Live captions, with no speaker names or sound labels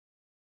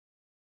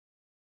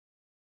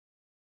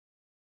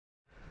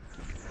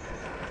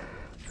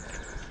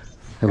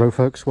Hello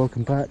folks,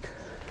 welcome back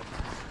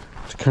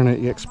to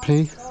Kernet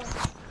EXP.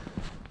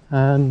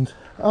 And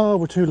oh,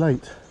 we're too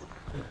late.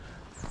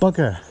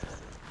 Bugger.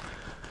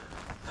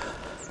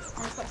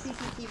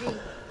 CCTV.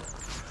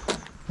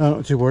 I'm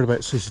not too worried about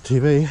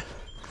CCTV.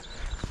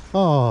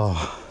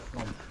 Oh.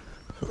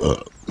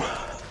 Well,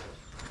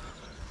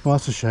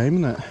 that's a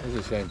shame, isn't it?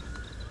 It's a shame.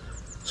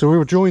 So we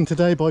were joined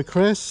today by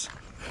Chris.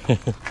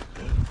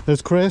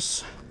 There's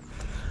Chris.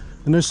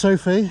 And there's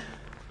Sophie.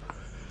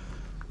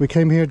 We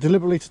came here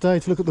deliberately today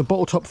to look at the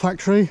bottle top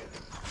factory.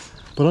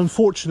 But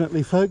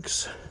unfortunately,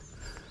 folks,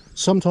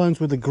 sometimes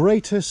with the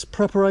greatest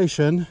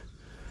preparation,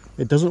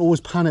 it doesn't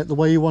always pan out the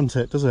way you want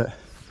it, does it?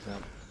 No.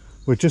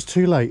 We're just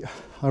too late.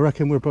 I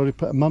reckon we're probably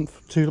put a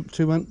month, two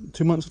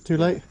months too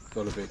late. It's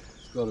gotta be.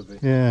 It's gotta be.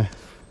 Yeah.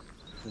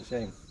 It's a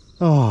shame.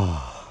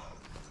 Oh.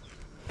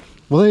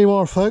 Well, there you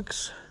are,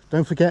 folks.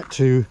 Don't forget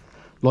to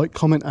like,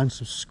 comment and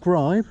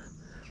subscribe.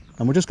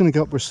 And we're just going to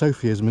go up where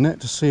Sophie is a minute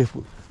to see if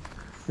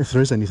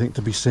there is anything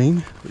to be seen,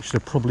 which there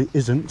probably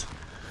isn't.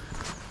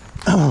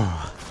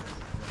 Oh.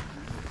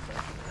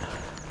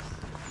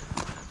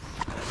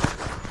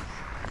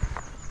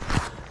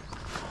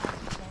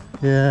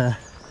 Yeah.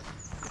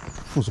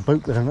 There's a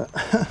boat there, isn't it?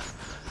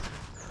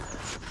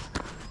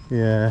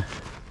 Yeah.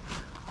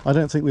 I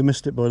don't think we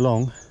missed it by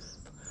long.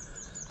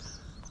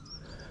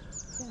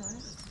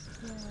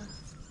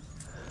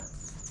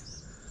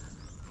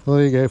 Well,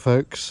 there you go,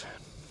 folks.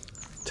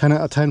 10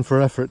 out of 10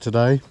 for effort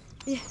today.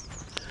 Yeah.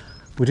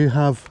 We do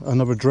have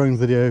another drone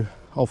video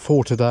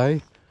for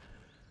today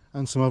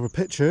and some other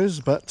pictures,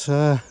 but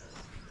on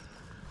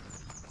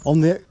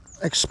the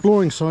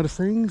exploring side of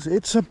things,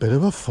 it's a bit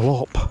of a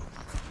flop.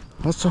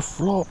 That's a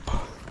flop.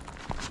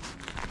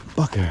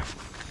 Bugger.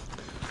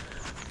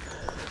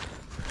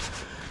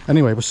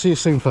 Anyway, we'll see you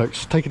soon,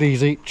 folks. Take it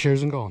easy.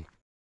 Cheers and gone.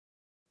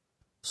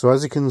 So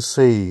as you can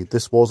see,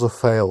 this was a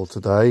fail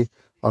today.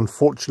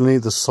 Unfortunately,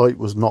 the site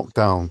was knocked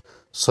down.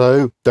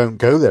 So don't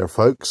go there,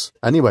 folks.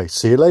 Anyway,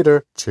 see you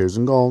later. Cheers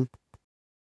and gone.